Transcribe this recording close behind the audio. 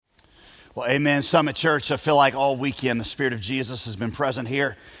Well, amen. Summit Church, I feel like all weekend the Spirit of Jesus has been present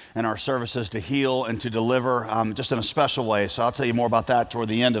here in our services to heal and to deliver just in a special way. So I'll tell you more about that toward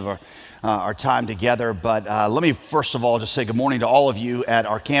the end of our time together. But let me first of all just say good morning to all of you at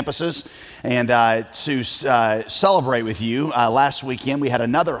our campuses. And to celebrate with you, last weekend we had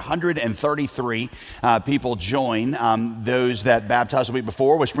another 133 people join those that baptized the week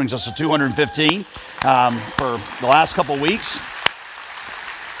before, which brings us to 215 for the last couple of weeks.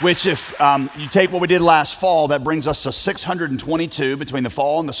 Which if you take what we did last fall, that brings us to 622 between the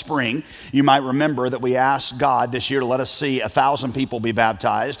fall and the spring. You might remember that we asked God this year to let us see 1,000 people be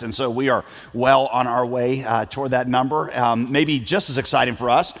baptized. And so we are well on our way toward that number. Maybe just as exciting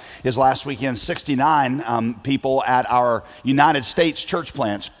for us is last weekend, 69 people at our United States church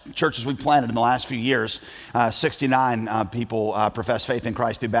plants, churches we've planted in the last few years. 69 people profess faith in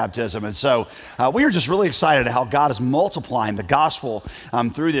Christ through baptism. And so we are just really excited at how God is multiplying the gospel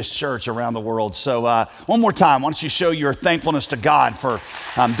through this church around the world. So one more time, why don't you show your thankfulness to God for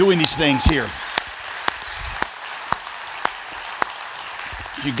doing these things here.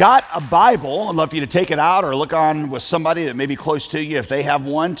 If you got a Bible, I'd love for you to take it out or look on with somebody that may be close to you if they have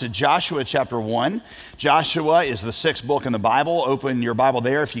one, to Joshua chapter 1. Joshua is the sixth book in the Bible. Open your Bible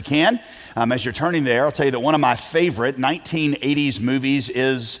there if you can. As you're turning there, I'll tell you that one of my favorite 1980s movies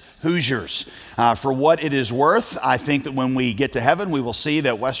is Hoosiers. For what it is worth, I think that when we get to heaven, we will see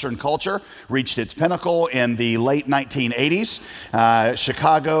that Western culture reached its pinnacle in the late 1980s.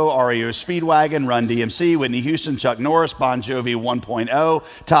 Chicago, REO Speedwagon, Run DMC, Whitney Houston, Chuck Norris, Bon Jovi 1.0,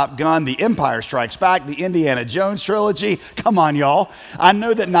 Top Gun, The Empire Strikes Back, the Indiana Jones trilogy. Come on, y'all. I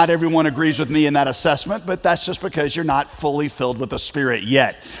know that not everyone agrees with me in that assessment, but that's just because you're not fully filled with the Spirit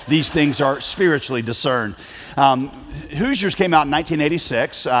yet. These things are spiritually discerned. Hoosiers came out in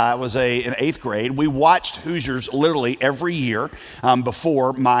 1986. I was in eighth grade. We watched Hoosiers literally every year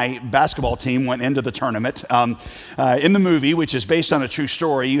before my basketball team went into the tournament. In the movie, which is based on a true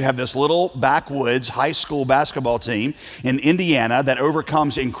story, you have this little backwoods high school basketball team in Indiana that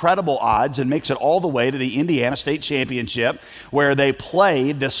overcomes incredible odds and makes it all the way to the Indiana State Championship, where they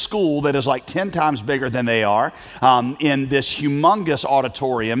play this school that is like 10 times bigger than they are in this humongous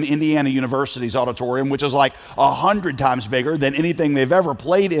auditorium, Indiana University's auditorium, which is like 100 times bigger than anything they've ever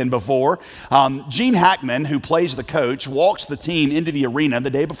played in before. Gene Hackman, who plays the coach, walks the team into the arena the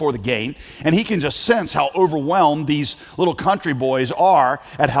day before the game, and he can just sense how overwhelmed these little country boys are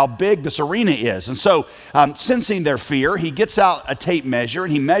at how big this arena is. And so, sensing their fear, he gets out a tape measure,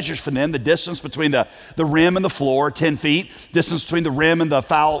 and he measures for them the distance between the rim and the floor, 10 feet, distance between the rim and the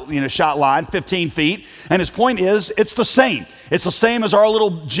foul shot line, 15 feet. And his point is, it's the same. It's the same as our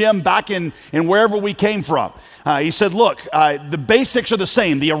little gym back in wherever we came from. He said, look, the basics are the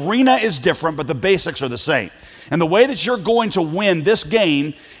same. The arena is different, but the basics are the same. And the way that you're going to win this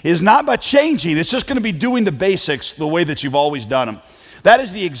game is not by changing. It's just going to be doing the basics the way that you've always done them. That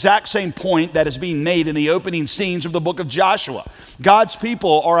is the exact same point that is being made in the opening scenes of the book of Joshua. God's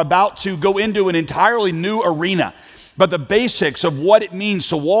people are about to go into an entirely new arena. But the basics of what it means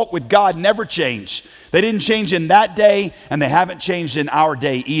to walk with God never change. They didn't change in that day, and they haven't changed in our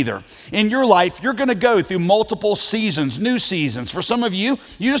day either. In your life, you're going to go through multiple seasons, new seasons. For some of you,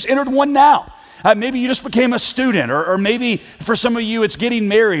 you just entered one now. Maybe you just became a student, or maybe for some of you, it's getting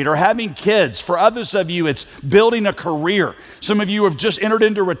married or having kids. For others of you, it's building a career. Some of you have just entered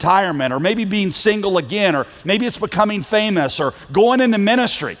into retirement, or maybe being single again, or maybe it's becoming famous or going into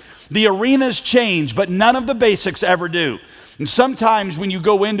ministry. The arenas change, but none of the basics ever do. And sometimes when you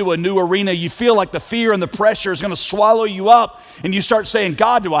go into a new arena, you feel like the fear and the pressure is going to swallow you up. And you start saying,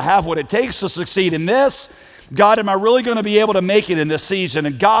 God, do I have what it takes to succeed in this? God, am I really going to be able to make it in this season?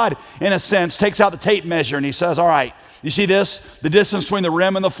 And God, in a sense, takes out the tape measure and he says, all right, you see this? The distance between the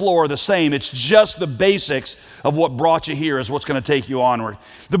rim and the floor are the same. It's just the basics of what brought you here is what's going to take you onward.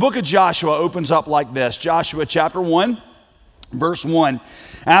 The book of Joshua opens up like this. Joshua chapter 1, verse 1.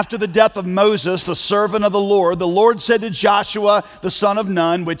 After the death of Moses, the servant of the Lord said to Joshua, the son of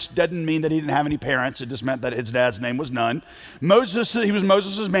Nun, which doesn't mean that he didn't have any parents. It just meant that his dad's name was Nun. He was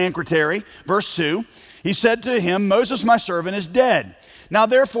Moses' secretary. Verse 2, he said to him, Moses, my servant, is dead. Now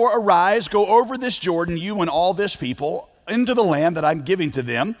therefore arise, go over this Jordan, you and all this people, into the land that I'm giving to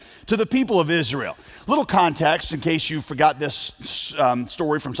them, to the people of Israel. Little context in case you forgot this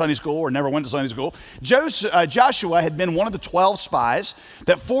story from Sunday school or never went to Sunday school. Joshua had been one of the 12 spies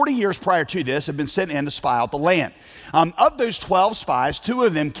that 40 years prior to this had been sent in to spy out the land. Of those 12 spies, 2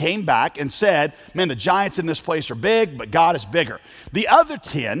 of them came back and said, man, the giants in this place are big, but God is bigger. The other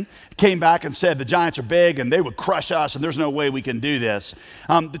 10 came back and said, the giants are big and they would crush us and there's no way we can do this.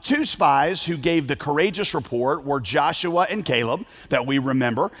 The 2 spies who gave the courageous report were Joshua Joshua and Caleb that we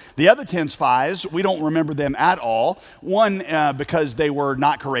remember. The other 10 spies, we don't remember them at all. One, because they were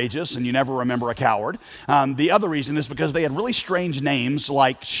not courageous, and you never remember a coward. The other reason is because they had really strange names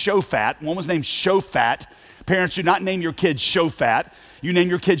like Shofat. One was named Shofat. Parents, do not name your kids Shofat. You name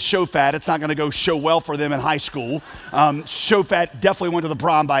your kids Shofat, it's not going to go show well for them in high school. Shofat definitely went to the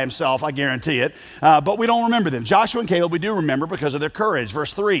prom by himself, I guarantee it. But we don't remember them. Joshua and Caleb, we do remember because of their courage.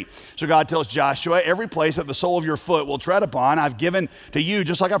 Verse 3, so God tells Joshua, every place that the sole of your foot will tread upon, I've given to you,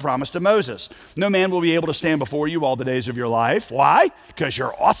 just like I promised to Moses. No man will be able to stand before you all the days of your life. Why? Because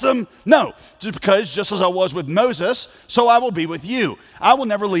you're awesome? No, just because just as I was with Moses, so I will be with you. I will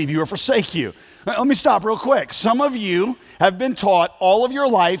never leave you or forsake you. Let me stop real quick. Some of you have been taught all of your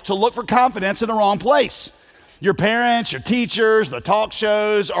life to look for confidence in the wrong place. Your parents, your teachers, the talk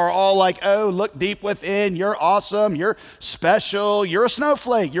shows are all like, oh, look deep within. You're awesome. You're special. You're a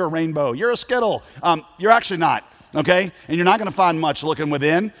snowflake. You're a rainbow. You're a Skittle. You're actually not. Okay? And you're not going to find much looking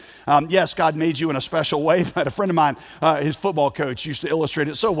within. Yes, God made you in a special way, but a friend of mine, his football coach, used to illustrate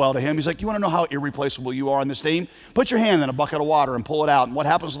it so well to him. He's like, you want to know how irreplaceable you are on this team? Put your hand in a bucket of water and pull it out. And what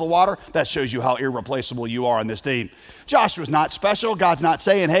happens to the water? That shows you how irreplaceable you are on this team. Joshua's not special. God's not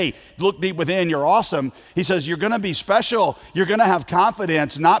saying, hey, look deep within, you're awesome. He says, you're going to be special. You're going to have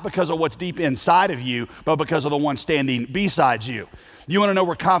confidence, not because of what's deep inside of you, but because of the one standing beside you. You want to know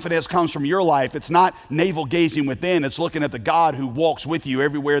where confidence comes from your life? It's not navel gazing within. It's looking at the God who walks with you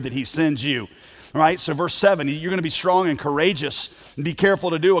everywhere that he sends you. All right, so verse 7, you're going to be strong and courageous and be careful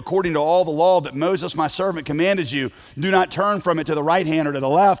to do according to all the law that Moses, my servant, commanded you. Do not turn from it to the right hand or to the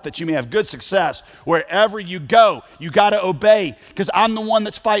left, that you may have good success. Wherever you go, you got to obey, because I'm the one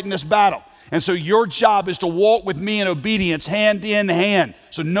that's fighting this battle. And so your job is to walk with me in obedience, hand in hand.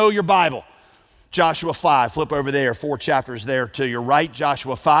 So know your Bible. Joshua 5, flip over there, 4 chapters there to your right,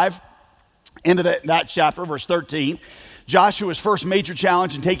 Joshua 5. Into that chapter, verse 13. Joshua's first major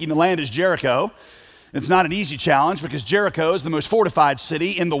challenge in taking the land is Jericho. It's not an easy challenge because Jericho is the most fortified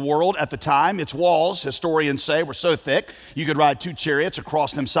city in the world at the time. Its walls, historians say, were so thick you could ride 2 chariots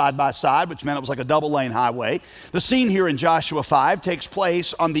across them side by side, which meant it was like a double-lane highway. The scene here in Joshua 5 takes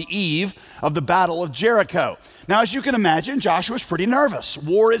place on the eve of the Battle of Jericho. Now, as you can imagine, Joshua's pretty nervous.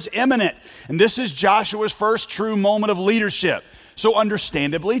 War is imminent, and this is Joshua's first true moment of leadership. So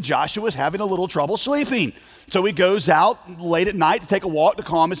understandably, Joshua's having a little trouble sleeping. So he goes out late at night to take a walk to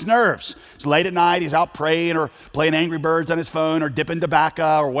calm his nerves. It's late at night, he's out praying or playing Angry Birds on his phone or dipping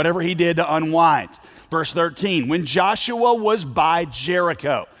tobacco or whatever he did to unwind. Verse 13, when Joshua was by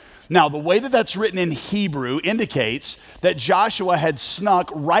Jericho. Now, the way that that's written in Hebrew indicates that Joshua had snuck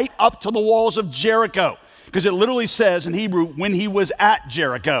right up to the walls of Jericho, because it literally says in Hebrew, when he was at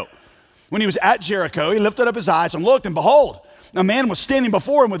Jericho. When he was at Jericho, he lifted up his eyes and looked, and behold, a man was standing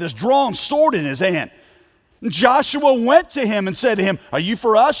before him with his drawn sword in his hand. Joshua went to him and said to him, are you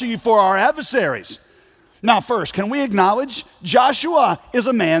for us or are you for our adversaries? Now first, can we acknowledge Joshua is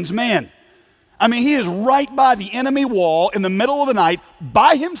a man's man? I mean, he is right by the enemy wall in the middle of the night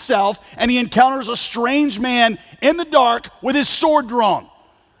by himself, and he encounters a strange man in the dark with his sword drawn.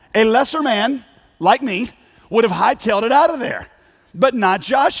 A lesser man, like me, would have hightailed it out of there. But not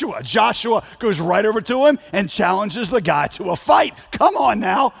Joshua. Joshua goes right over to him and challenges the guy to a fight. Come on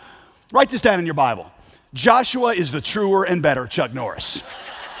now. Write this down in your Bible. Joshua is the truer and better Chuck Norris.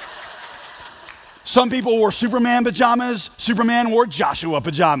 Some people wore Superman pajamas. Superman wore Joshua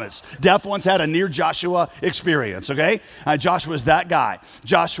pajamas. Death once had a near Joshua experience, okay? Joshua's that guy.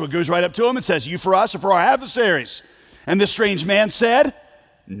 Joshua goes right up to him and says, you for us or for our adversaries? And this strange man said,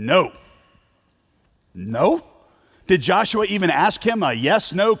 no. No? Did Joshua even ask him a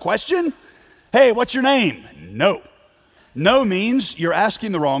yes-no question? Hey, what's your name? No. No means you're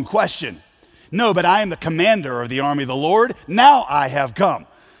asking the wrong question. No, but I am the commander of the army of the Lord. Now I have come.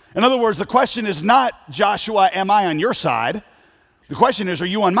 In other words, the question is not, Joshua, am I on your side? The question is, are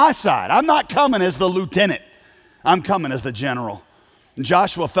you on my side? I'm not coming as the lieutenant. I'm coming as the general. And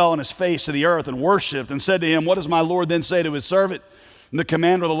Joshua fell on his face to the earth and worshiped and said to him, what does my Lord then say to his servant? And the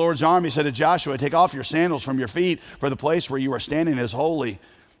commander of the Lord's army said to Joshua, take off your sandals from your feet, for the place where you are standing is holy.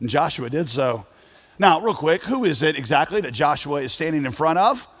 And Joshua did so. Now, real quick, who is it exactly that Joshua is standing in front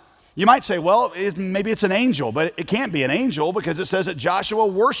of? You might say, well, maybe it's an angel, but it can't be an angel because it says that Joshua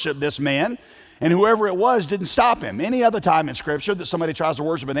worshiped this man, and whoever it was didn't stop him. Any other time in Scripture that somebody tries to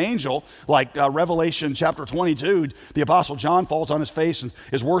worship an angel, like Revelation chapter 22, the Apostle John falls on his face and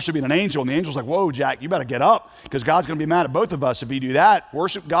is worshiping an angel, and the angel's like, whoa, Jack, you better get up because God's going to be mad at both of us if you do that.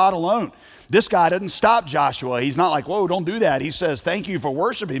 Worship God alone. This guy doesn't stop Joshua. He's not like, whoa, don't do that. He says, thank you for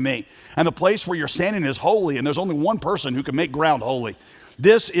worshiping me. And the place where you're standing is holy, and there's only one person who can make ground holy.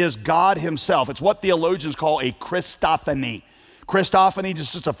 This is God himself. It's what theologians call a Christophany. Christophany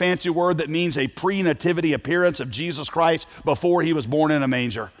is just a fancy word that means a pre-nativity appearance of Jesus Christ before he was born in a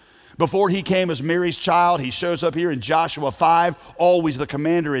manger. Before he came as Mary's child, he shows up here in Joshua 5, always the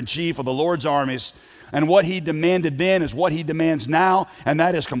commander-in-chief of the Lord's armies. And what he demanded then is what he demands now, and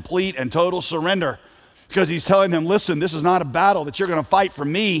that is complete and total surrender. Because he's telling them, listen, this is not a battle that you're going to fight for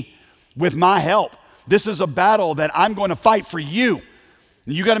me with my help. This is a battle that I'm going to fight for you.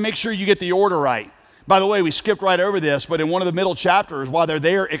 And you got to make sure you get the order right. By the way, we skipped right over this, but in one of the middle chapters, while they're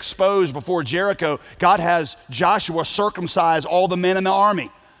there exposed before Jericho, God has Joshua circumcise all the men in the army.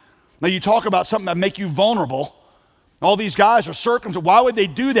 Now you talk about something that make you vulnerable. All these guys are circumcised. Why would they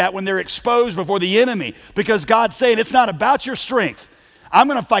do that when they're exposed before the enemy? Because God's saying, it's not about your strength. I'm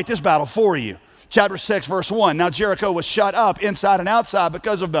going to fight this battle for you. Chapter 6, verse 1. Now Jericho was shut up inside and outside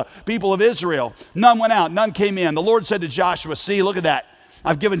because of the people of Israel. None went out, none came in. The Lord said to Joshua, see, look at that.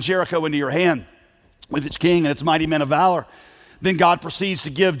 I've given Jericho into your hand with its king and its mighty men of valor. Then God proceeds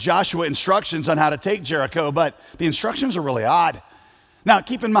to give Joshua instructions on how to take Jericho, but the instructions are really odd. Now,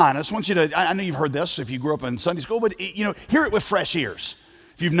 keep in mind, I just want you to, I know you've heard this if you grew up in Sunday school, but hear it with fresh ears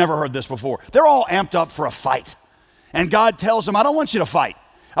if you've never heard this before. They're all amped up for a fight. And God tells them, I don't want you to fight.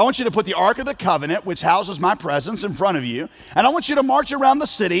 I want you to put the Ark of the Covenant, which houses my presence, in front of you, and I want you to march around the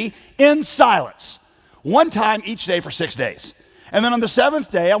city in silence, one time each day for 6 days. And then on the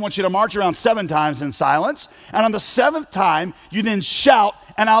seventh day, I want you to march around 7 times in silence, and on the 7th time, you then shout,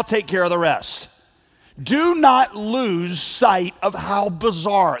 and I'll take care of the rest. Do not lose sight of how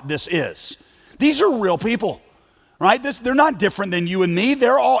bizarre this is. These are real people, right? They're not different than you and me.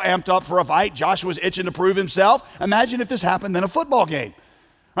 They're all amped up for a fight. Joshua's itching to prove himself. Imagine if this happened in a football game.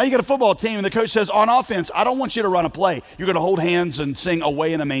 Right? You got a football team and the coach says, on offense, I don't want you to run a play. You're going to hold hands and sing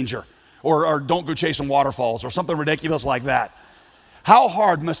Away in a Manger or don't go chasing waterfalls or something ridiculous like that. How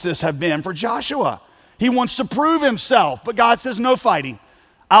hard must this have been for Joshua? He wants to prove himself, but God says, no fighting.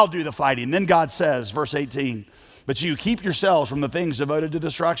 I'll do the fighting. Then God says, verse 18, but you keep yourselves from the things devoted to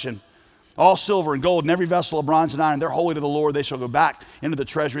destruction. All silver and gold and every vessel of bronze and iron, they're holy to the Lord. They shall go back into the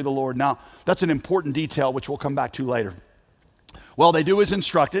treasury of the Lord. Now, that's an important detail, which we'll come back to later. Well, they do as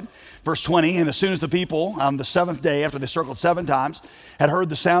instructed. Verse 20, and as soon as the people on the 7th day, after they circled 7 times, had heard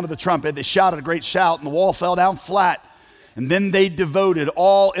the sound of the trumpet, they shouted a great shout, and the wall fell down flat. And then they devoted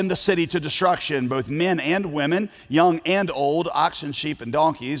all in the city to destruction, both men and women, young and old, oxen, sheep, and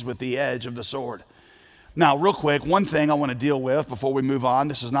donkeys, with the edge of the sword. Now, real quick, one thing I want to deal with before we move on.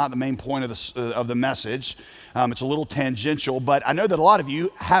 This is not the main point of the message. It's a little tangential, but I know that a lot of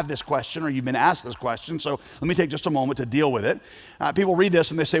you have this question or you've been asked this question, so let me take just a moment to deal with it. People read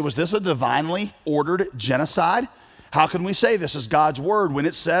this and they say, was this a divinely ordered genocide? How can we say this is God's word when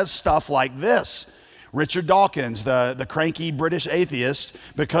it says stuff like this? Richard Dawkins, the cranky British atheist,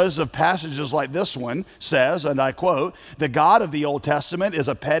 because of passages like this one, says, and I quote, the God of the Old Testament is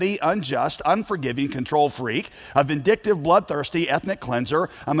a petty, unjust, unforgiving control freak, a vindictive, bloodthirsty ethnic cleanser,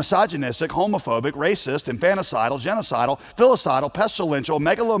 a misogynistic, homophobic, racist, infanticidal, genocidal, filicidal, pestilential,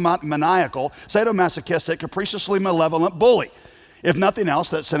 megalomaniacal, sadomasochistic, capriciously malevolent bully. If nothing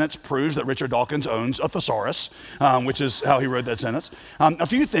else, that sentence proves that Richard Dawkins owns a thesaurus, which is how he wrote that sentence. A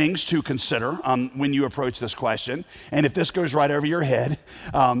few things to consider when you approach this question, and if this goes right over your head,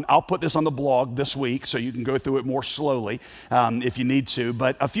 I'll put this on the blog this week so you can go through it more slowly if you need to,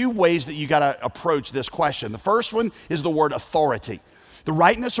 but a few ways that you got to approach this question. The first one is the word authority. The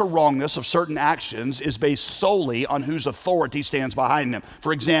rightness or wrongness of certain actions is based solely on whose authority stands behind them.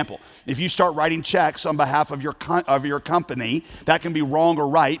 For example, if you start writing checks on behalf of your company, that can be wrong or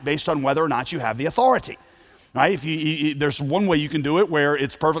right based on whether or not you have the authority. Right? There's one way you can do it where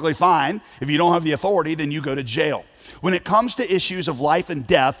it's perfectly fine. If you don't have the authority, then you go to jail. When it comes to issues of life and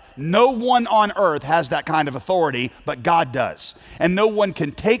death, no one on earth has that kind of authority, but God does. And no one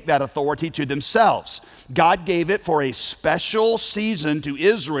can take that authority to themselves. God gave it for a special season to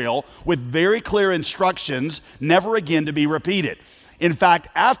Israel with very clear instructions, never again to be repeated. In fact,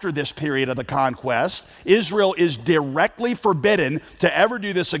 after this period of the conquest, Israel is directly forbidden to ever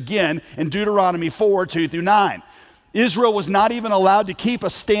do this again in Deuteronomy 4, 2-9. Israel was not even allowed to keep a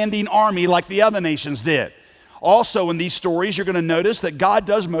standing army like the other nations did. Also, in these stories, you're going to notice that God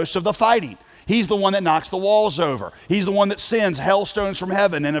does most of the fighting. He's the one that knocks the walls over. He's the one that sends hailstones from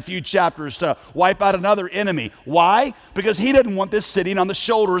heaven in a few chapters to wipe out another enemy. Why? Because he didn't want this sitting on the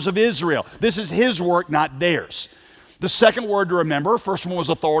shoulders of Israel. This is his work, not theirs. The second word to remember, first one was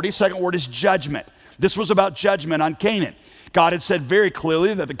authority, second word is judgment. This was about judgment on Canaan. God had said very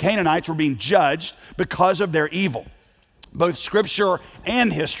clearly that the Canaanites were being judged because of their evil. Both scripture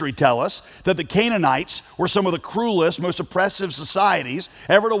and history tell us that the Canaanites were some of the cruelest, most oppressive societies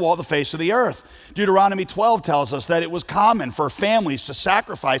ever to walk the face of the earth. Deuteronomy 12 tells us that it was common for families to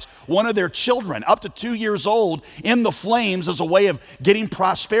sacrifice one of their children up to 2 years old in the flames as a way of getting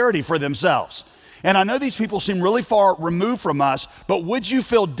prosperity for themselves. And I know these people seem really far removed from us, but would you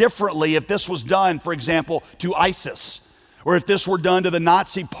feel differently if this was done, for example, to ISIS, or if this were done to the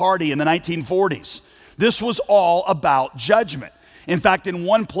Nazi Party in the 1940s? This was all about judgment. In fact, in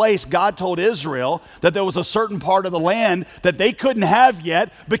one place, God told Israel that there was a certain part of the land that they couldn't have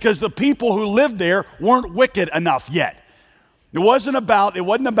yet because the people who lived there weren't wicked enough yet. It wasn't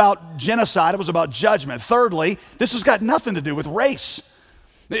about genocide, it was about judgment. Thirdly, this has got nothing to do with race.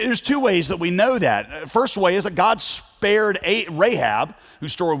 There's two ways that we know that. First way is that God spared Rahab,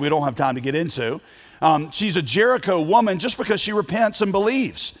 whose story we don't have time to get into. She's a Jericho woman just because she repents and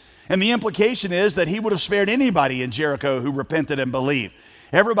believes. And the implication is that he would have spared anybody in Jericho who repented and believed.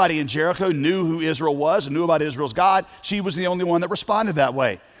 Everybody in Jericho knew who Israel was and knew about Israel's God. She was the only one that responded that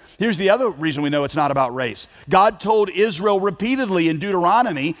way. Here's the other reason we know it's not about race. God told Israel repeatedly in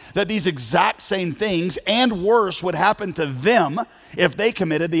Deuteronomy that these exact same things and worse would happen to them if they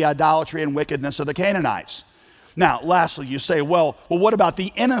committed the idolatry and wickedness of the Canaanites. Now, lastly, you say, well, what about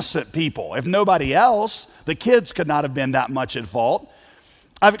the innocent people? If nobody else, the kids could not have been that much at fault.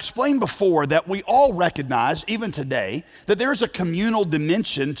 I've explained before that we all recognize, even today, that there's a communal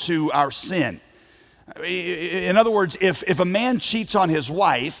dimension to our sin. In other words, if a man cheats on his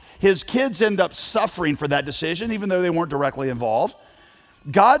wife, his kids end up suffering for that decision, even though they weren't directly involved.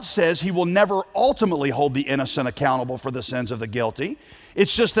 God says he will never ultimately hold the innocent accountable for the sins of the guilty.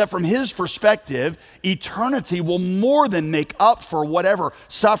 It's just that from his perspective, eternity will more than make up for whatever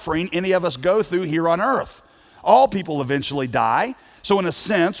suffering any of us go through here on earth. All people eventually die. So in a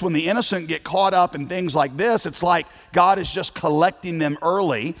sense, when the innocent get caught up in things like this, it's like God is just collecting them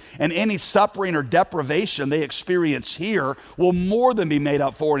early, and any suffering or deprivation they experience here will more than be made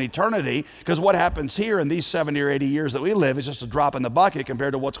up for in eternity, because what happens here in these 70 or 80 years that we live is just a drop in the bucket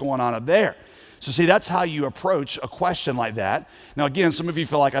compared to what's going on up there. So see, that's how you approach a question like that. Now again, some of you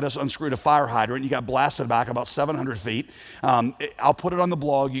feel like I just unscrewed a fire hydrant. You got blasted back about 700 feet. I'll put it on the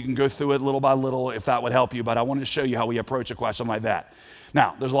blog. You can go through it little by little if that would help you, but I wanted to show you how we approach a question like that.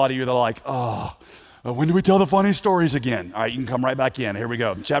 Now, there's a lot of you that are like, when do we tell the funny stories again? All right, you can come right back in. Here we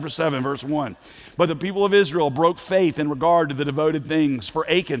go. Chapter 7, verse 1. But the people of Israel broke faith in regard to the devoted things, for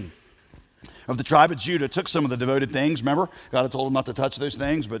Achan of the tribe of Judah took some of the devoted things. Remember, God had told him not to touch those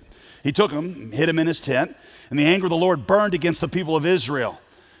things, but he took them, hid them in his tent, and the anger of the Lord burned against the people of Israel.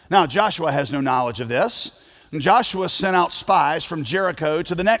 Now, Joshua has no knowledge of this. And Joshua sent out spies from Jericho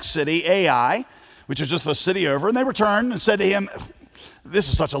to the next city, Ai, which is just a city over, and they returned and said to him, this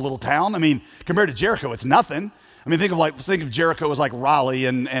is such a little town. I mean, compared to Jericho, it's nothing. I mean, think of Jericho as like Raleigh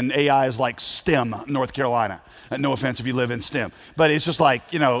and Ai is like Stem, North Carolina. No offense if you live in Stem. But it's just like,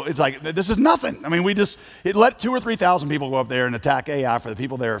 it's like, this is nothing. I mean, it let 2,000 or 3,000 people go up there and attack Ai. For the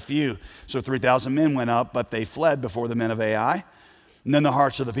people there are few. So 3,000 men went up, but they fled before the men of Ai. And then the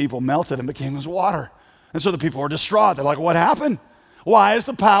hearts of the people melted and became as water. And so the people were distraught. They're like, what happened? Why has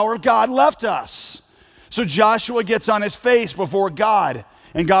the power of God left us? So Joshua gets on his face before God,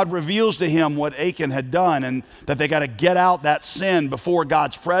 and God reveals to him what Achan had done, and that they got to get out that sin before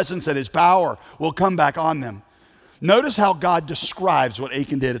God's presence and his power will come back on them. Notice how God describes what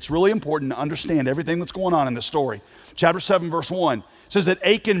Achan did. It's really important to understand everything that's going on in this story. Chapter 7, verse 1 says that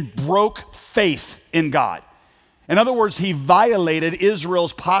Achan broke faith in God. In other words, he violated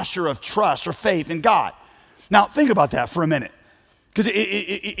Israel's posture of trust or faith in God. Now, think about that for a minute. Because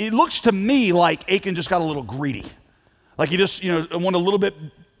it looks to me like Achan just got a little greedy. Like he just, wanted a little bit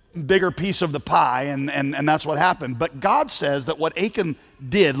bigger piece of the pie, and that's what happened. But God says that what Achan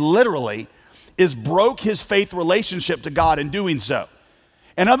did literally is broke his faith relationship to God in doing so.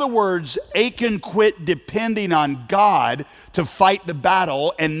 In other words, Achan quit depending on God to fight the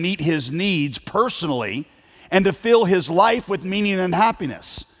battle and meet his needs personally and to fill his life with meaning and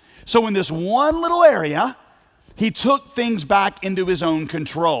happiness. So in this one little area, he took things back into his own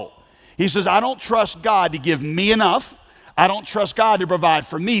control. He says, I don't trust God to give me enough. I don't trust God to provide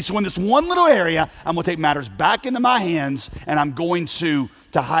for me. So in this one little area, I'm going to take matters back into my hands, and I'm going to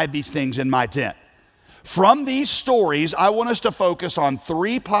hide these things in my tent. From these stories, I want us to focus on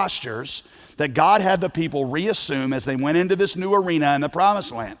 3 postures that God had the people reassume as they went into this new arena in the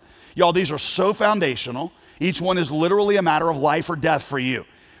Promised Land. Y'all, these are so foundational. Each one is literally a matter of life or death for you.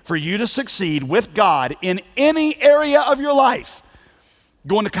 For you to succeed with God in any area of your life,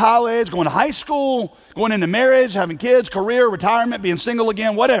 going to college, going to high school, going into marriage, having kids, career, retirement, being single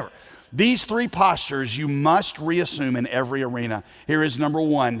again, whatever. These three postures you must reassume in every arena. Here is number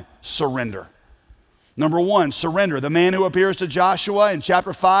one, surrender. Number one, surrender. The man who appears to Joshua in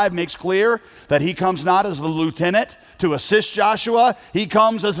chapter 5 makes clear that he comes not as the lieutenant to assist Joshua, he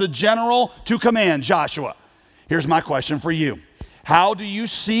comes as the general to command Joshua. Here's my question for you. How do you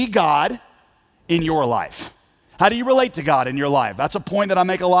see God in your life? How do you relate to God in your life? That's a point that I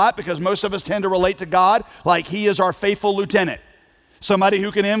make a lot because most of us tend to relate to God like he is our faithful lieutenant. Somebody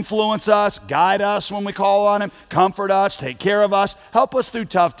who can influence us, guide us when we call on him, comfort us, take care of us, help us through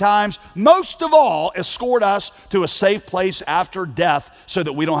tough times. Most of all, escort us to a safe place after death so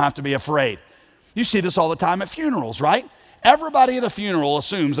that we don't have to be afraid. You see this all the time at funerals, right? Everybody at a funeral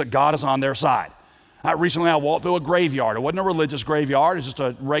assumes that God is on their side. Recently, I walked through a graveyard. It wasn't a religious graveyard. It was just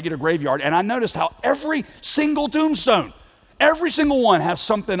a regular graveyard. And I noticed how every single tombstone, every single one has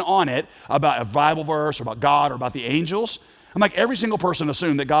something on it about a Bible verse or about God or about the angels. I'm like, every single person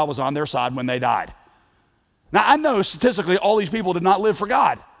assumed that God was on their side when they died. Now, I know statistically all these people did not live for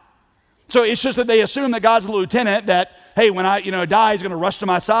God. So it's just that they assume that God's the lieutenant that, hey, when I die, he's going to rush to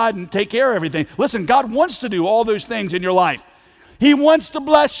my side and take care of everything. Listen, God wants to do all those things in your life. He wants to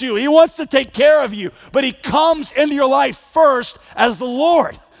bless you. He wants to take care of you. But he comes into your life first as the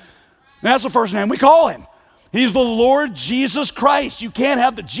Lord. And that's the first name we call him. He's the Lord Jesus Christ. You can't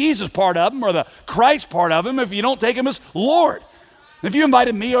have the Jesus part of him or the Christ part of him if you don't take him as Lord. If you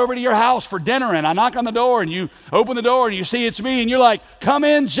invited me over to your house for dinner and I knock on the door and you open the door and you see it's me and you're like, come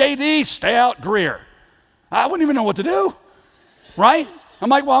in, JD, stay out, Greer. I wouldn't even know what to do, right? I'm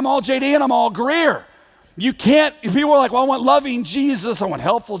like, well, I'm all JD and I'm all Greer. You can't, if people are like, well, I want loving Jesus, I want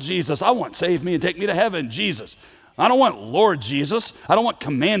helpful Jesus, I want save me and take me to heaven Jesus. I don't want Lord Jesus. I don't want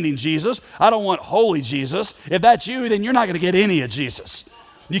commanding Jesus. I don't want holy Jesus. If that's you, then you're not going to get any of Jesus.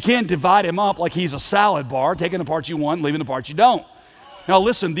 You can't divide him up like he's a salad bar, taking the parts you want, leaving the parts you don't. Now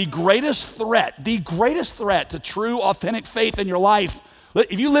listen, the greatest threat to true, authentic faith in your life,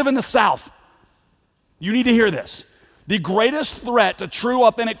 if you live in the South, you need to hear this. The greatest threat to true,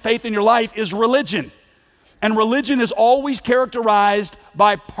 authentic faith in your life is religion. And religion is always characterized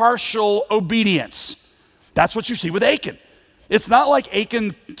by partial obedience. That's what you see with Achan. It's not like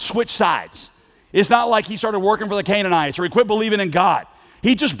Achan switched sides. It's not like he started working for the Canaanites or he quit believing in God.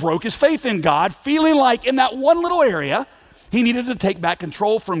 He just broke his faith in God, feeling like in that one little area, he needed to take back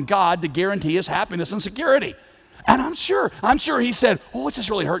control from God to guarantee his happiness and security. And I'm sure he said, oh, is this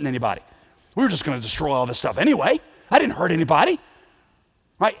really hurting anybody? We were just going to destroy all this stuff anyway. I didn't hurt anybody.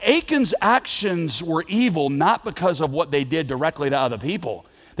 Right? Achan's actions were evil not because of what they did directly to other people.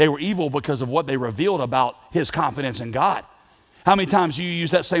 They were evil because of what they revealed about his confidence in God. How many times do you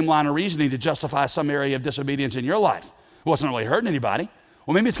use that same line of reasoning to justify some area of disobedience in your life? Well, it's not really hurting anybody.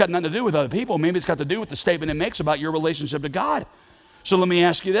 Well, maybe it's got nothing to do with other people. Maybe it's got to do with the statement it makes about your relationship to God. So let me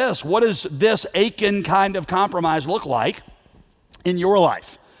ask you this. What does this Achan kind of compromise look like in your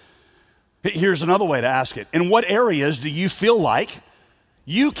life? Here's another way to ask it. In what areas do you feel like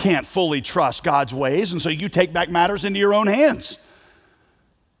you can't fully trust God's ways, and so you take back matters into your own hands?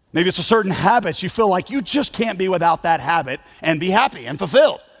 Maybe it's a certain habit. You feel like you just can't be without that habit and be happy and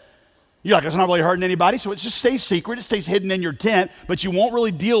fulfilled. You're like, it's not really hurting anybody, so it just stays secret. It stays hidden in your tent, but you won't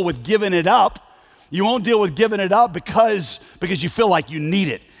really deal with giving it up. You won't deal with giving it up because you feel like you need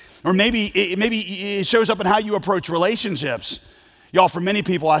it. Or maybe it shows up in how you approach relationships. Y'all, for many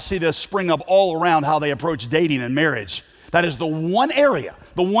people, I see this spring up all around how they approach dating and marriage. That is the one area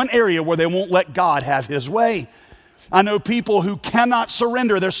where they won't let God have his way. I know people who cannot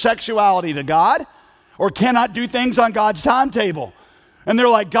surrender their sexuality to God or cannot do things on God's timetable. And they're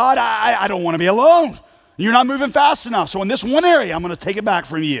like, God, I don't want to be alone. You're not moving fast enough. So in this one area, I'm going to take it back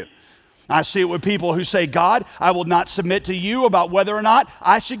from you. I see it with people who say, God, I will not submit to you about whether or not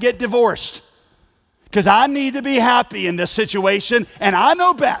I should get divorced because I need to be happy in this situation and I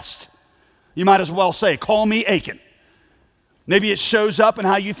know best. You might as well say, call me Achan. Maybe it shows up in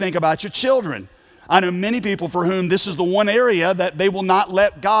how you think about your children. I know many people for whom this is the one area that they will not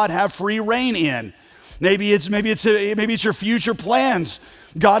let God have free reign in. Maybe it's your future plans.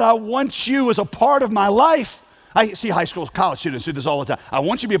 God, I want you as a part of my life. I see high school, college students do this all the time. I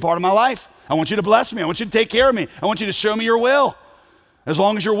want you to be a part of my life. I want you to bless me. I want you to take care of me. I want you to show me your will. As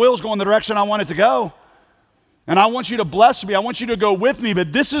long as your will is going the direction I want it to go. And I want you to bless me. I want you to go with me,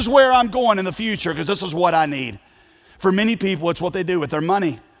 but this is where I'm going in the future because this is what I need. For many people, it's what they do with their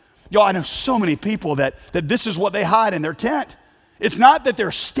money. Y'all, I know so many people that this is what they hide in their tent. It's not that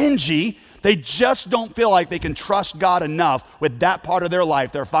they're stingy. They just don't feel like they can trust God enough with that part of their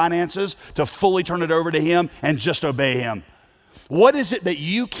life, their finances, to fully turn it over to him and just obey him. What is it that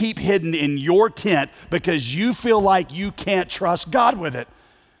you keep hidden in your tent because you feel like you can't trust God with it?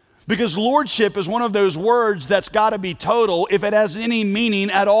 Because lordship is one of those words that's got to be total if it has any meaning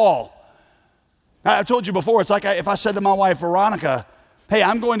at all. I've told you before, it's like if I said to my wife, Veronica, hey,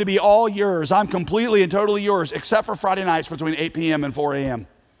 I'm going to be all yours. I'm completely and totally yours, except for Friday nights between 8 p.m. and 4 a.m.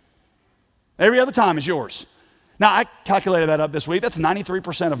 Every other time is yours. Now, I calculated that up this week. That's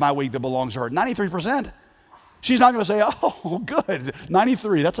 93% of my week that belongs to her. 93%. She's not going to say, oh, good,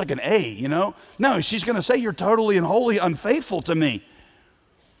 93. That's like an A, you know? No, she's going to say, you're totally and wholly unfaithful to me.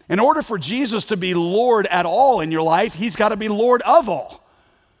 In order for Jesus to be Lord at all in your life, he's got to be Lord of all.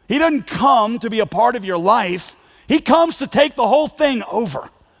 He doesn't come to be a part of your life. He comes to take the whole thing over.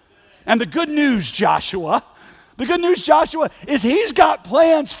 And the good news, Joshua, is he's got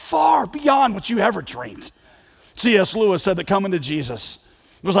plans far beyond what you ever dreamed. C.S. Lewis said that coming to Jesus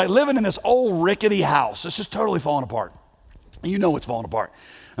was like living in this old rickety house. It's just totally falling apart. And you know it's falling apart.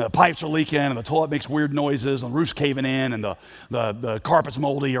 The pipes are leaking, and the toilet makes weird noises, and the roof's caving in, and the carpet's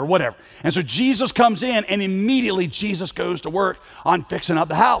moldy or whatever. And so Jesus comes in, and immediately Jesus goes to work on fixing up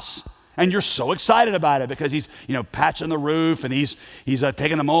the house. And you're so excited about it because he's, patching the roof, and he's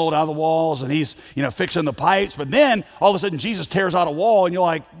taking the mold out of the walls, and he's, fixing the pipes. But then all of a sudden Jesus tears out a wall, and you're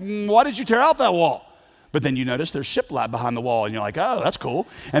like, why did you tear out that wall? But then you notice there's shiplap behind the wall, and you're like, oh, that's cool.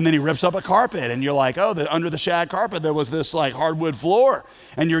 And then he rips up a carpet, and you're like, oh, under the shag carpet there was this like hardwood floor,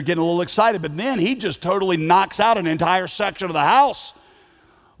 and you're getting a little excited. But then he just totally knocks out an entire section of the house.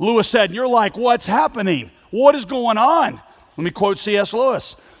 Lewis said, and you're like, what's happening? What is going on? Let me quote C.S.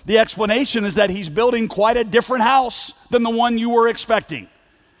 Lewis. The explanation is that he's building quite a different house than the one you were expecting.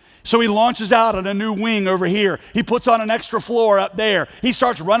 So he launches out on a new wing over here. He puts on an extra floor up there. He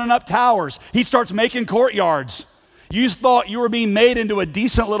starts running up towers. He starts making courtyards. You thought you were being made into a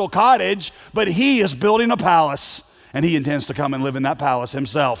decent little cottage, but he is building a palace, and he intends to come and live in that palace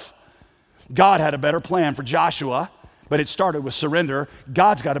himself. God had a better plan for Joshua, but it started with surrender.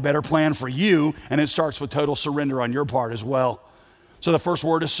 God's got a better plan for you, and it starts with total surrender on your part as well. So the first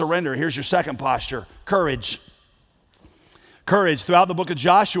word is surrender. Here's your second posture, courage. Courage. Throughout the book of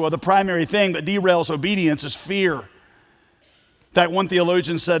Joshua, the primary thing that derails obedience is fear. In fact, one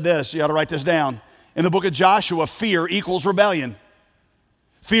theologian said this, you ought to write this down. In the book of Joshua, fear equals rebellion.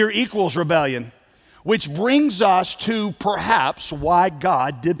 Fear equals rebellion, which brings us to perhaps why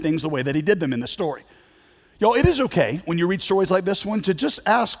God did things the way that he did them in the story. Y'all, it is okay when you read stories like this one to just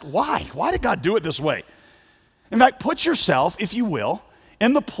ask why. Why did God do it this way? In fact, put yourself, if you will,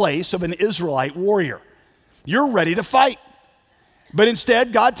 in the place of an Israelite warrior. You're ready to fight. But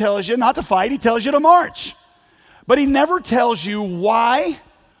instead, God tells you not to fight, he tells you to march. But he never tells you why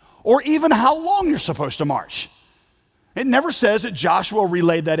or even how long you're supposed to march. It never says that Joshua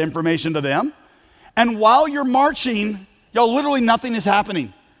relayed that information to them. And while you're marching, y'all, literally nothing is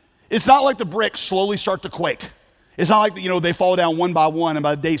happening. It's not like the bricks slowly start to quake. It's not like, they fall down one by one, and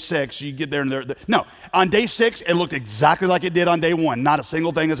by day 6, you get there and they're. No, on day 6, it looked exactly like it did on day 1. Not a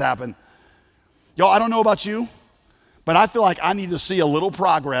single thing has happened. Y'all, I don't know about you, but I feel like I need to see a little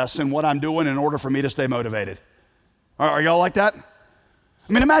progress in what I'm doing in order for me to stay motivated. Are y'all like that?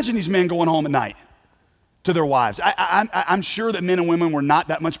 I mean, imagine these men going home at night to their wives. I'm sure that men and women were not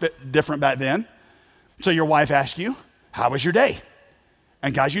that much different back then. So your wife asks you, how was your day?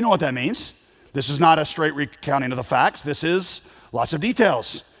 And guys, you know what that means. This is not a straight recounting of the facts. This is lots of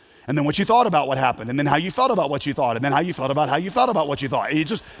details. And then what you thought about what happened, and then how you felt about what you thought, and then how you felt about how you felt about what you thought.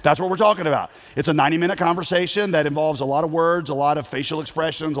 That's what we're talking about. It's a 90-minute conversation that involves a lot of words, a lot of facial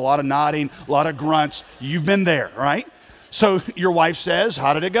expressions, a lot of nodding, a lot of grunts. You've been there, right? So your wife says,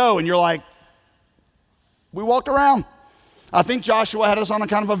 how did it go? And you're like, we walked around. I think Joshua had us on a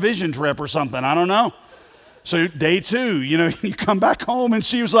kind of a vision trip or something. I don't know. So day 2, you come back home and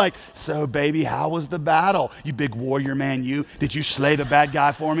she was like, so baby, how was the battle? You big warrior man, you. Did you slay the bad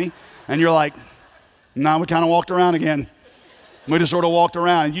guy for me? And you're like, no, we kind of walked around again. We just sort of walked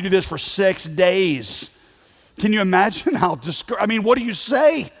around. And you do this for 6 days. Can you imagine how what do you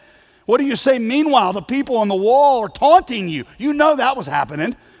say? What do you say? Meanwhile, the people on the wall are taunting you. You know that was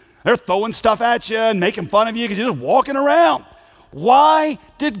happening. They're throwing stuff at you and making fun of you because you're just walking around. Why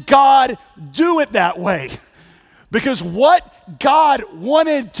did God do it that way? Because what God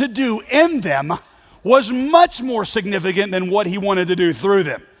wanted to do in them was much more significant than what he wanted to do through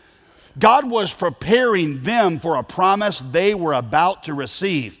them. God was preparing them for a promise they were about to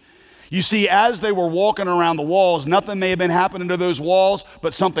receive. You see, as they were walking around the walls, nothing may have been happening to those walls,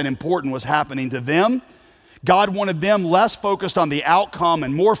 but something important was happening to them. God wanted them less focused on the outcome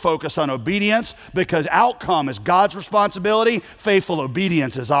and more focused on obedience, because outcome is God's responsibility, faithful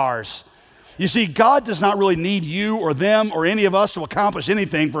obedience is ours. You see, God does not really need you or them or any of us to accomplish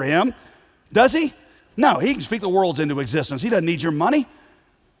anything for him, does he? No, he can speak the worlds into existence. He doesn't need your money.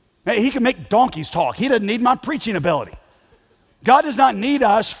 He can make donkeys talk. He doesn't need my preaching ability. God does not need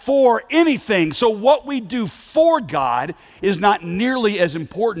us for anything. So what we do for God is not nearly as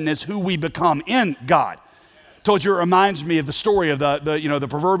important as who we become in God. Told you it reminds me of the story of the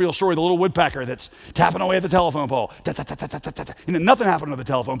proverbial story of the little woodpecker that's tapping away at the telephone pole. Nothing happened to the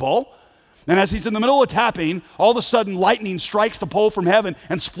telephone pole. And as he's in the middle of tapping, all of a sudden lightning strikes the pole from heaven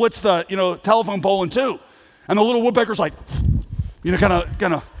and splits the telephone pole in two. And the little woodpecker's like, kind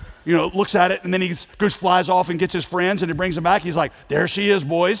of looks at it, and then he flies off and gets his friends, and he brings them back. He's like, there she is,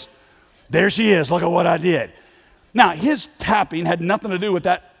 boys. There she is. Look at what I did. Now, his tapping had nothing to do with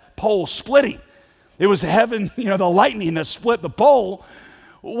that pole splitting. It was heaven, the lightning that split the pole.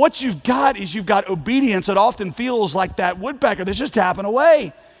 What you've got is you've got obedience that often feels like that woodpecker that's just tapping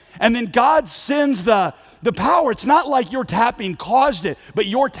away. And then God sends the power. It's not like your tapping caused it, but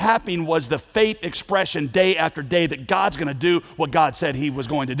your tapping was the faith expression day after day that God's going to do what God said he was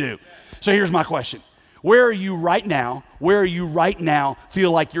going to do. So here's my question. Where are you right now? Where are you right now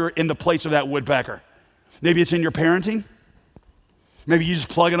feel like you're in the place of that woodpecker? Maybe it's in your parenting. Maybe you're just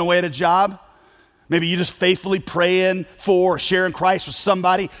plugging away at a job. Maybe you're just faithfully praying for, sharing Christ with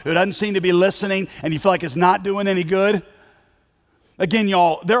somebody who doesn't seem to be listening and you feel like it's not doing any good. Again,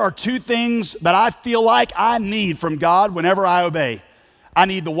 y'all, there are two things that I feel like I need from God whenever I obey. I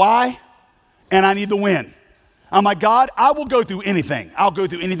need the why, and I need the when. I'm like, God, I will go through anything. I'll go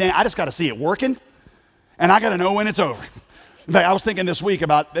through anything. I just got to see it working, and I got to know when it's over. In fact, I was thinking this week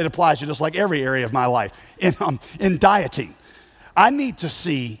about it applies to just like every area of my life. In dieting, I need to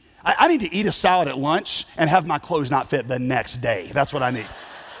eat a salad at lunch and have my clothes not fit the next day. That's what I need,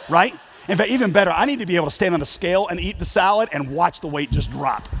 right? In fact, even better, I need to be able to stand on the scale and eat the salad and watch the weight just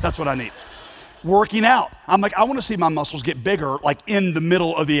drop. That's what I need. Working out. I'm like, I want to see my muscles get bigger, like in the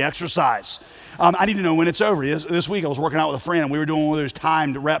middle of the exercise. I need to know when it's over. This week I was working out with a friend and we were doing one of those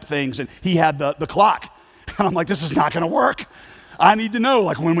timed rep things and he had the clock. And I'm like, this is not going to work. I need to know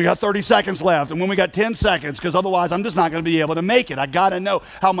like when we got 30 seconds left and when we got 10 seconds because otherwise I'm just not going to be able to make it. I got to know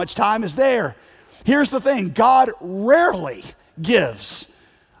how much time is there. Here's the thing. God rarely gives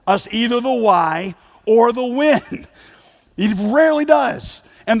us either the why or the when. He rarely does.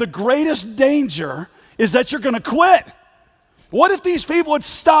 And the greatest danger is that you're going to quit. What if these people had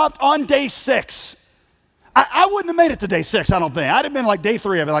stopped on day 6? I wouldn't have made it to day 6, I don't think. I'd have been like day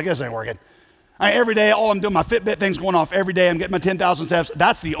 3, I'd be like, this ain't working. Every day, all I'm doing, my Fitbit thing's going off every day. I'm getting my 10,000 steps.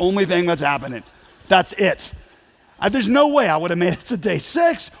 That's the only thing that's happening. That's it. There's no way I would have made it to day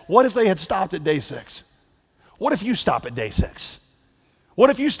 6. What if they had stopped at day 6? What if you stop at day 6? What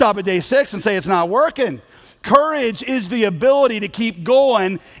if you stop at day 6 and say it's not working? Courage is the ability to keep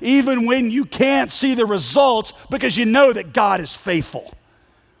going even when you can't see the results because you know that God is faithful.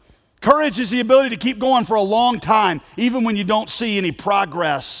 Courage is the ability to keep going for a long time even when you don't see any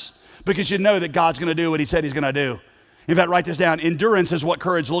progress because you know that God's going to do what he said he's going to do. In fact, write this down. Endurance is what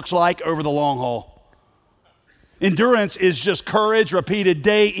courage looks like over the long haul. Endurance is just courage repeated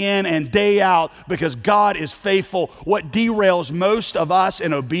day in and day out because God is faithful. What derails most of us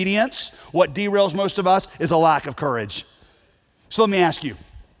in obedience, what derails most of us is a lack of courage. So let me ask you,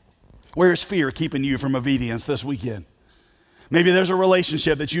 where's fear keeping you from obedience this weekend? Maybe there's a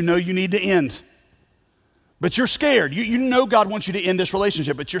relationship that you know you need to end, but you're scared. You know God wants you to end this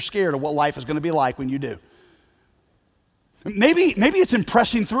relationship, but you're scared of what life is going to be like when you do. Maybe it's in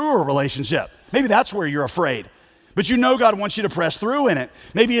pressing through a relationship. Maybe that's where you're afraid. But you know God wants you to press through in it.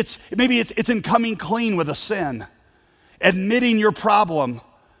 Maybe it's in coming clean with a sin, admitting your problem.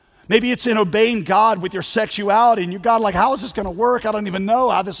 Maybe it's in obeying God with your sexuality and you're God like, how is this going to work? I don't even know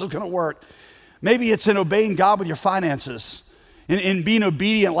how this is going to work. Maybe it's in obeying God with your finances, in being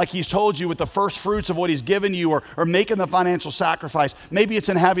obedient like he's told you with the first fruits of what he's given you or making the financial sacrifice. Maybe it's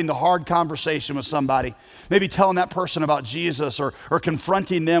in having the hard conversation with somebody. Maybe telling that person about Jesus or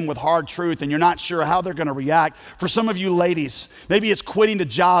confronting them with hard truth and you're not sure how they're going to react. For some of you ladies, maybe it's quitting the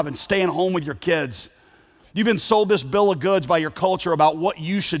job and staying home with your kids. You've been sold this bill of goods by your culture about what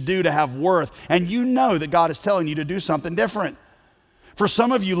you should do to have worth, and you know that God is telling you to do something different. For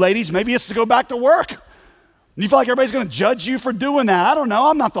some of you ladies, maybe it's to go back to work. You feel like everybody's going to judge you for doing that. I don't know.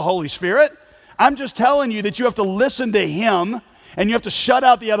 I'm not the Holy Spirit. I'm just telling you that you have to listen to him and you have to shut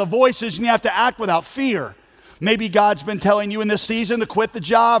out the other voices and you have to act without fear. Maybe God's been telling you in this season to quit the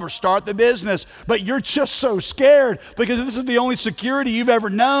job or start the business, but you're just so scared because this is the only security you've ever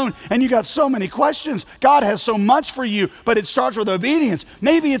known and you got so many questions. God has so much for you, but it starts with obedience.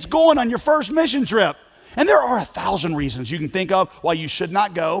 Maybe it's going on your first mission trip. And there are 1,000 reasons you can think of why you should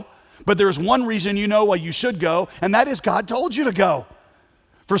not go. But there's one reason you know why you should go, and that is God told you to go.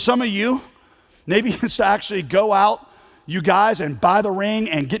 For some of you, maybe it's to actually go out you guys, and buy the ring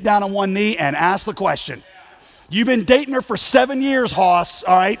and get down on one knee and ask the question. You've been dating her for 7 years, Hoss,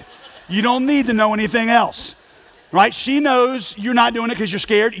 all right? You don't need to know anything else, right? She knows you're not doing it because you're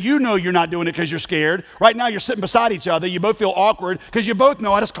scared. You know you're not doing it because you're scared. Right now, you're sitting beside each other. You both feel awkward because you both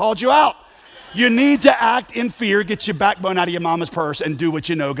know I just called you out. You need to act in fear, get your backbone out of your mama's purse, and do what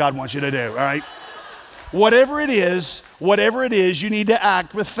you know God wants you to do, all right? Whatever it is, you need to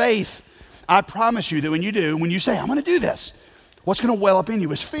act with faith. I promise you that when you do, when you say, I'm going to do this, what's going to well up in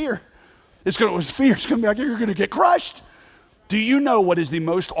you is fear. It's going to be like you're going to get crushed. Do you know what is the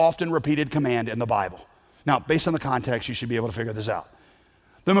most often repeated command in the Bible? Now, based on the context, you should be able to figure this out.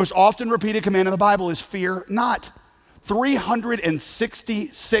 The most often repeated command in the Bible is fear not.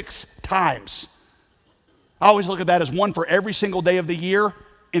 366 times. I always look at that as one for every single day of the year,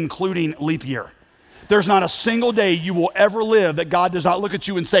 including leap year. There's not a single day you will ever live that God does not look at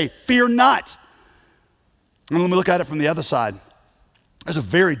you and say, fear not. And let me look at it from the other side. There's a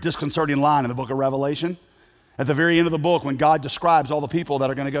very disconcerting line in the book of Revelation. At the very end of the book, when God describes all the people that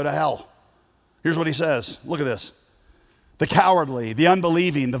are going to go to hell. Here's what he says. Look at this. The cowardly, the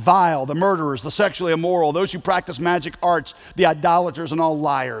unbelieving, the vile, the murderers, the sexually immoral, those who practice magic arts, the idolaters, and all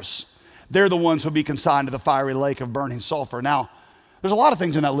liars. They're the ones who will be consigned to the fiery lake of burning sulfur. Now, there's a lot of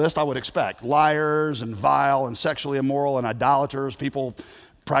things in that list I would expect. Liars and vile and sexually immoral and idolaters, people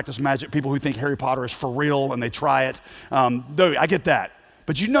practice magic, people who think Harry Potter is for real and they try it. Though I get that.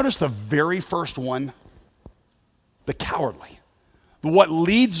 But you notice the very first one? The cowardly. What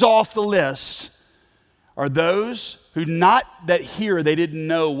leads off the list are those who not that here they didn't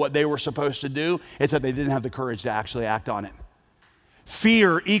know what they were supposed to do, it's that they didn't have the courage to actually act on it.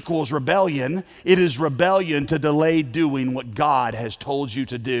 Fear equals rebellion. It is rebellion to delay doing what God has told you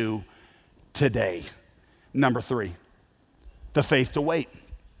to do today. Number 3, the faith to wait.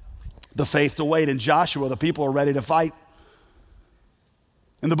 The faith to wait. In Joshua, the people are ready to fight.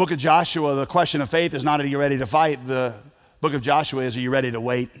 In the book of Joshua, the question of faith is not, are you ready to fight? The book of Joshua is, are you ready to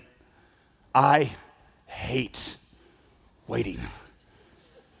wait? I hate waiting.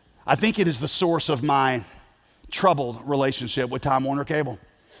 I think it is the source of my troubled relationship with Time Warner Cable.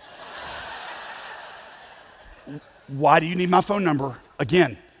 Why do you need my phone number?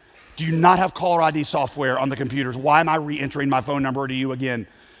 Again, do you not have caller ID software on the computers? Why am I re-entering my phone number to you again?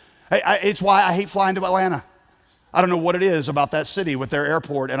 It's why I hate flying to Atlanta. I don't know what it is about that city with their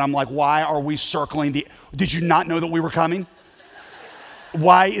airport, and I'm like, why are we circling did you not know that we were coming?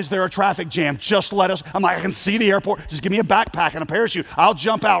 Why is there a traffic jam? Just let us, I'm like, I can see the airport. Just give me a backpack and a parachute. I'll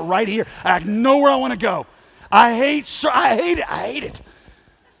jump out right here. I know where I want to go. I hate it.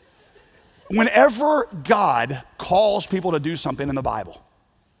 Whenever God calls people to do something in the Bible,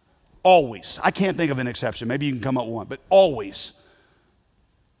 always, I can't think of an exception. Maybe you can come up with one, but always,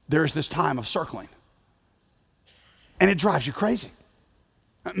 there's this time of circling. And it drives you crazy.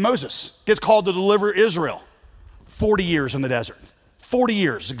 Moses gets called to deliver Israel. 40 years in the desert. 40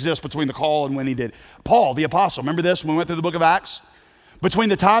 years exists between the call and when he did. Paul, the apostle, remember this when we went through the book of Acts? Between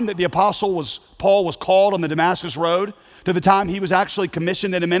the time that the apostle Paul was called on the Damascus road to the time he was actually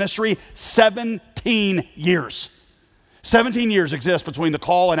commissioned in a ministry, 17 years. 17 years exist between the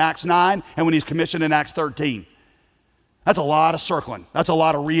call in Acts 9 and when he's commissioned in Acts 13. That's a lot of circling. That's a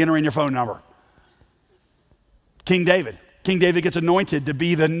lot of re-entering your phone number. King David gets anointed to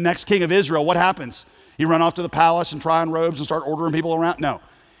be the next king of Israel. What happens? He run off to the palace and try on robes and start ordering people around? No.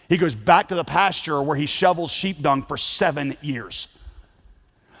 He goes back to the pasture where he shovels sheep dung for 7 years.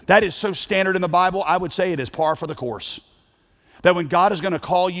 That is so standard in the Bible, I would say it is par for the course. That when God is going to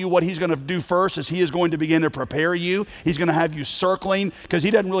call you, what he's going to do first is he is going to begin to prepare you. He's going to have you circling because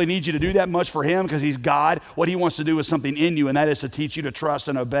he doesn't really need you to do that much for him because he's God. What he wants to do is something in you, and that is to teach you to trust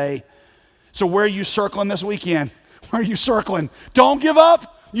and obey. So where are you circling this weekend? Where are you circling? Don't give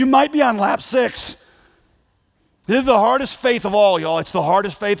up. You might be on lap 6. This is the hardest faith of all, y'all. It's the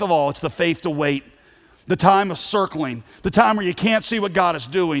hardest faith of all. It's the faith to wait. The time of circling. The time where you can't see what God is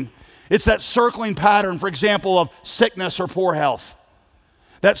doing. It's that circling pattern, for example, of sickness or poor health.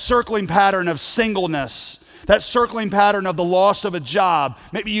 That circling pattern of singleness. That circling pattern of the loss of a job.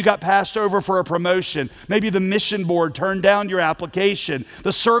 Maybe you got passed over for a promotion. Maybe the mission board turned down your application.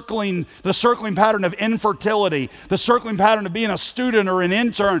 The circling pattern of infertility. The circling pattern of being a student or an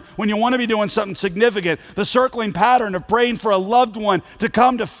intern when you want to be doing something significant. The circling pattern of praying for a loved one to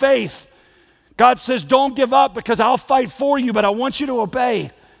come to faith. God says, don't give up because I'll fight for you, but I want you to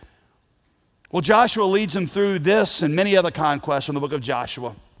obey. Well, Joshua leads them through this and many other conquests in the book of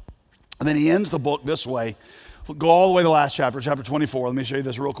Joshua. And then he ends the book this way. We'll go all the way to the last chapter, chapter 24. Let me show you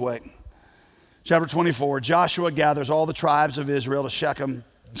this real quick. Chapter 24, Joshua gathers all the tribes of Israel to Shechem,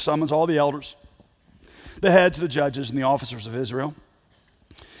 summons all the elders, the heads, the judges, and the officers of Israel.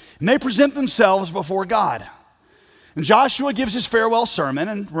 And they present themselves before God. And Joshua gives his farewell sermon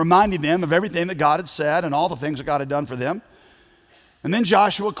and reminding them of everything that God had said and all the things that God had done for them. And then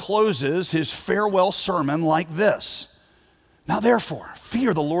Joshua closes his farewell sermon like this. Now therefore,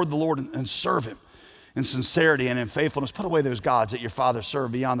 fear the Lord, and serve him in sincerity and in faithfulness. Put away those gods that your fathers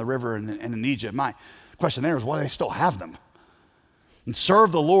served beyond the river and in Egypt. My question there is, why do they still have them? And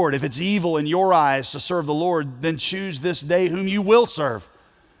serve the Lord. If it's evil in your eyes to serve the Lord, then choose this day whom you will serve.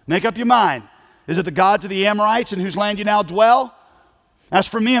 Make up your mind. Is it the gods of the Amorites in whose land you now dwell? As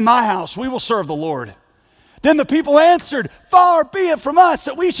for me and my house, we will serve the Lord. Then the people answered, far be it from us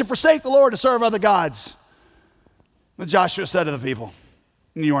that we should forsake the Lord to serve other gods. But Joshua said to the people,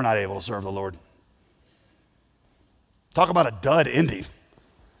 you are not able to serve the Lord. Talk about a dud ending.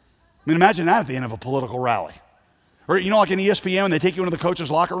 I mean, imagine that at the end of a political rally. Or, you know, like in ESPN, when they take you into the coach's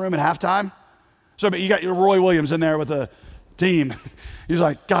locker room at halftime. So but you got your Roy Williams in there with the team. He's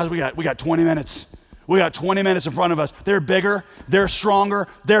like, guys, we got 20 minutes. We got 20 minutes in front of us. They're bigger, they're stronger,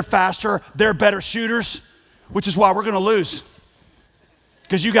 they're faster, they're better shooters, which is why we're going to lose.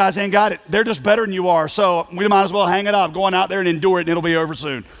 Because you guys ain't got it. They're just better than you are. So we might as well hang it up, going out there and endure it, and it'll be over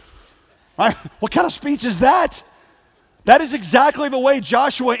soon. Right? What kind of speech is that? That is exactly the way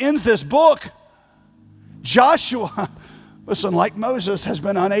Joshua ends this book. Joshua, listen, like Moses, has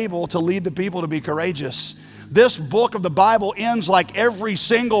been unable to lead the people to be courageous. This book of the Bible ends like every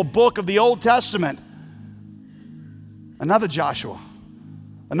single book of the Old Testament. Another Joshua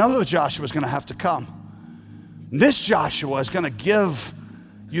is going to have to come. This Joshua is going to give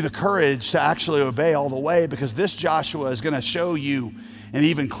you the courage to actually obey all the way, because this Joshua is going to show you in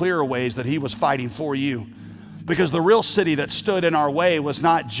even clearer ways that he was fighting for you. Because the real city that stood in our way was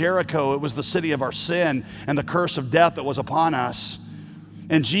not Jericho, it was the city of our sin and the curse of death that was upon us.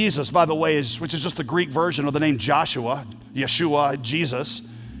 And Jesus, by the way, which is just the Greek version of the name Joshua, Yeshua, Jesus.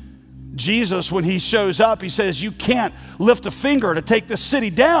 Jesus, when he shows up, he says, you can't lift a finger to take this city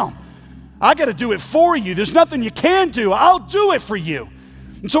down. I got to do it for you. There's nothing you can do. I'll do it for you.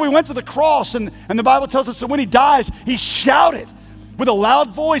 And so he went to the cross, and the Bible tells us that when he dies, he shouted with a loud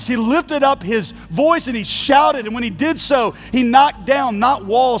voice. He lifted up his voice and he shouted. And when he did so, he knocked down not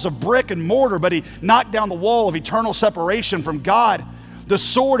walls of brick and mortar, but he knocked down the wall of eternal separation from God. The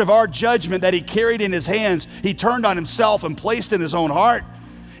sword of our judgment that he carried in his hands, he turned on himself and placed in his own heart.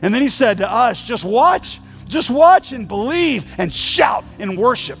 And then he said to us, just watch and believe and shout and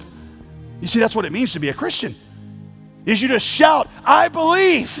worship. You see, that's what it means to be a Christian. Is you just shout, I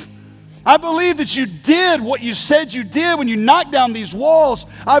believe. I believe that you did what you said you did when you knocked down these walls.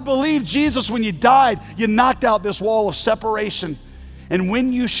 I believe, Jesus, when you died, you knocked out this wall of separation. And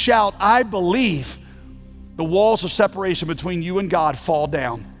when you shout, I believe, the walls of separation between you and God fall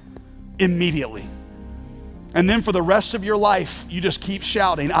down immediately. And then for the rest of your life, you just keep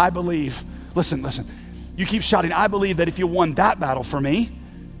shouting, I believe. Listen. You keep shouting, I believe that if you won that battle for me,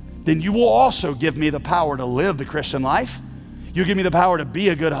 then you will also give me the power to live the Christian life. You'll give me the power to be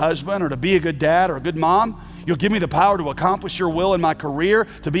a good husband or to be a good dad or a good mom. You'll give me the power to accomplish your will in my career,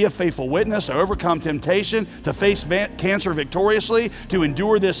 to be a faithful witness, to overcome temptation, to face cancer victoriously, to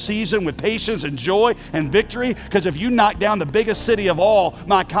endure this season with patience and joy and victory. Because if you knock down the biggest city of all,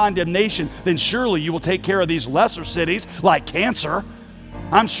 my condemnation, then surely you will take care of these lesser cities like cancer.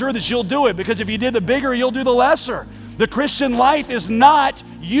 I'm sure that you'll do it, because if you did the bigger, you'll do the lesser. The Christian life is not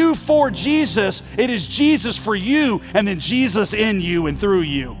you for Jesus. It is Jesus for you, and then Jesus in you and through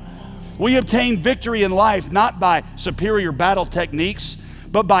you. We obtain victory in life not by superior battle techniques,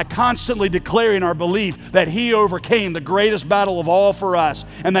 but by constantly declaring our belief that he overcame the greatest battle of all for us,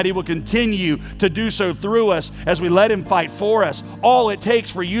 and that he will continue to do so through us as we let him fight for us. All it takes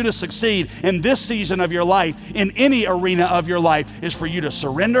for you to succeed in this season of your life, in any arena of your life, is for you to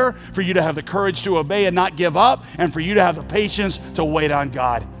surrender, for you to have the courage to obey and not give up, and for you to have the patience to wait on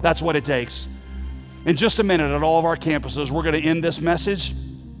God. That's what it takes. In just a minute, at all of our campuses, we're going to end this message.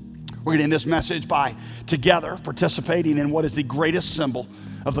 We're going to end this message by together participating in what is the greatest symbol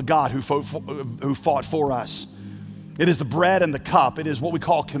of the God who fought for us. It is the bread and the cup. It is what we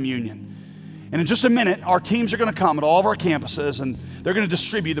call communion. And in just a minute, our teams are going to come at all of our campuses, and they're going to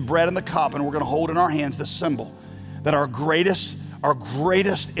distribute the bread and the cup, and we're going to hold in our hands this symbol that our greatest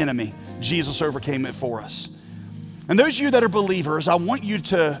enemy, Jesus, overcame it for us. And those of you that are believers, I want you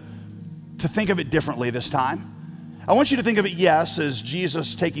to think of it differently this time. I want you to think of it, yes, as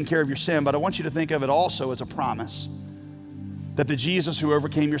Jesus taking care of your sin, but I want you to think of it also as a promise that the Jesus who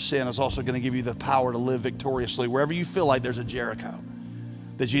overcame your sin is also going to give you the power to live victoriously wherever you feel like there's a Jericho,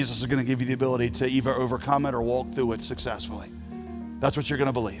 that Jesus is going to give you the ability to either overcome it or walk through it successfully. That's what you're going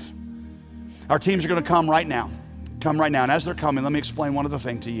to believe. Our teams are going to come right now. Come right now. And as they're coming, let me explain one other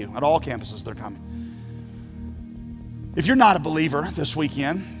thing to you. At all campuses, they're coming. If you're not a believer this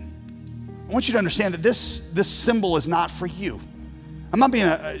weekend, I want you to understand that this symbol is not for you. I'm not being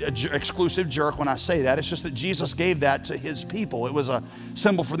an exclusive jerk when I say that. It's just that Jesus gave that to his people. It was a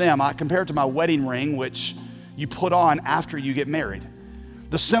symbol for them. I compare it to my wedding ring, which you put on after you get married.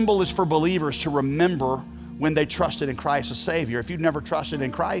 The symbol is for believers to remember when they trusted in Christ as Savior. If you've never trusted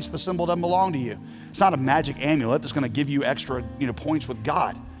in Christ, the symbol doesn't belong to you. It's not a magic amulet that's going to give you extra points with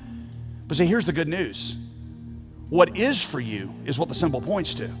God. But see, here's the good news. What is for you is what the symbol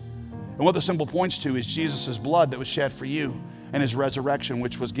points to. And what the symbol points to is Jesus' blood that was shed for you and his resurrection,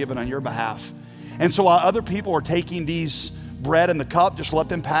 which was given on your behalf. And so while other people are taking these bread and the cup, just let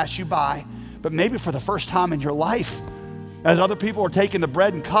them pass you by. But maybe for the first time in your life, as other people are taking the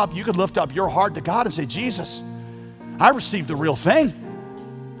bread and cup, you could lift up your heart to God and say, Jesus, I received the real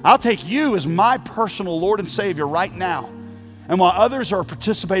thing. I'll take you as my personal Lord and Savior right now. And while others are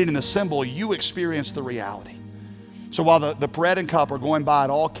participating in the symbol, you experience the reality. So while the bread and cup are going by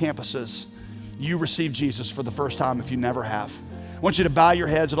at all campuses, you receive Jesus for the first time if you never have. I want you to bow your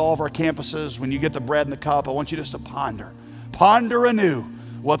heads at all of our campuses. When you get the bread and the cup, I want you just to ponder anew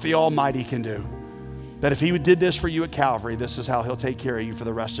what the Almighty can do. That if he did this for you at Calvary, this is how he'll take care of you for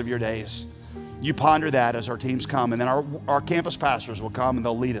the rest of your days. You ponder that as our teams come, and then our campus pastors will come and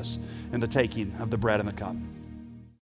they'll lead us in the taking of the bread and the cup.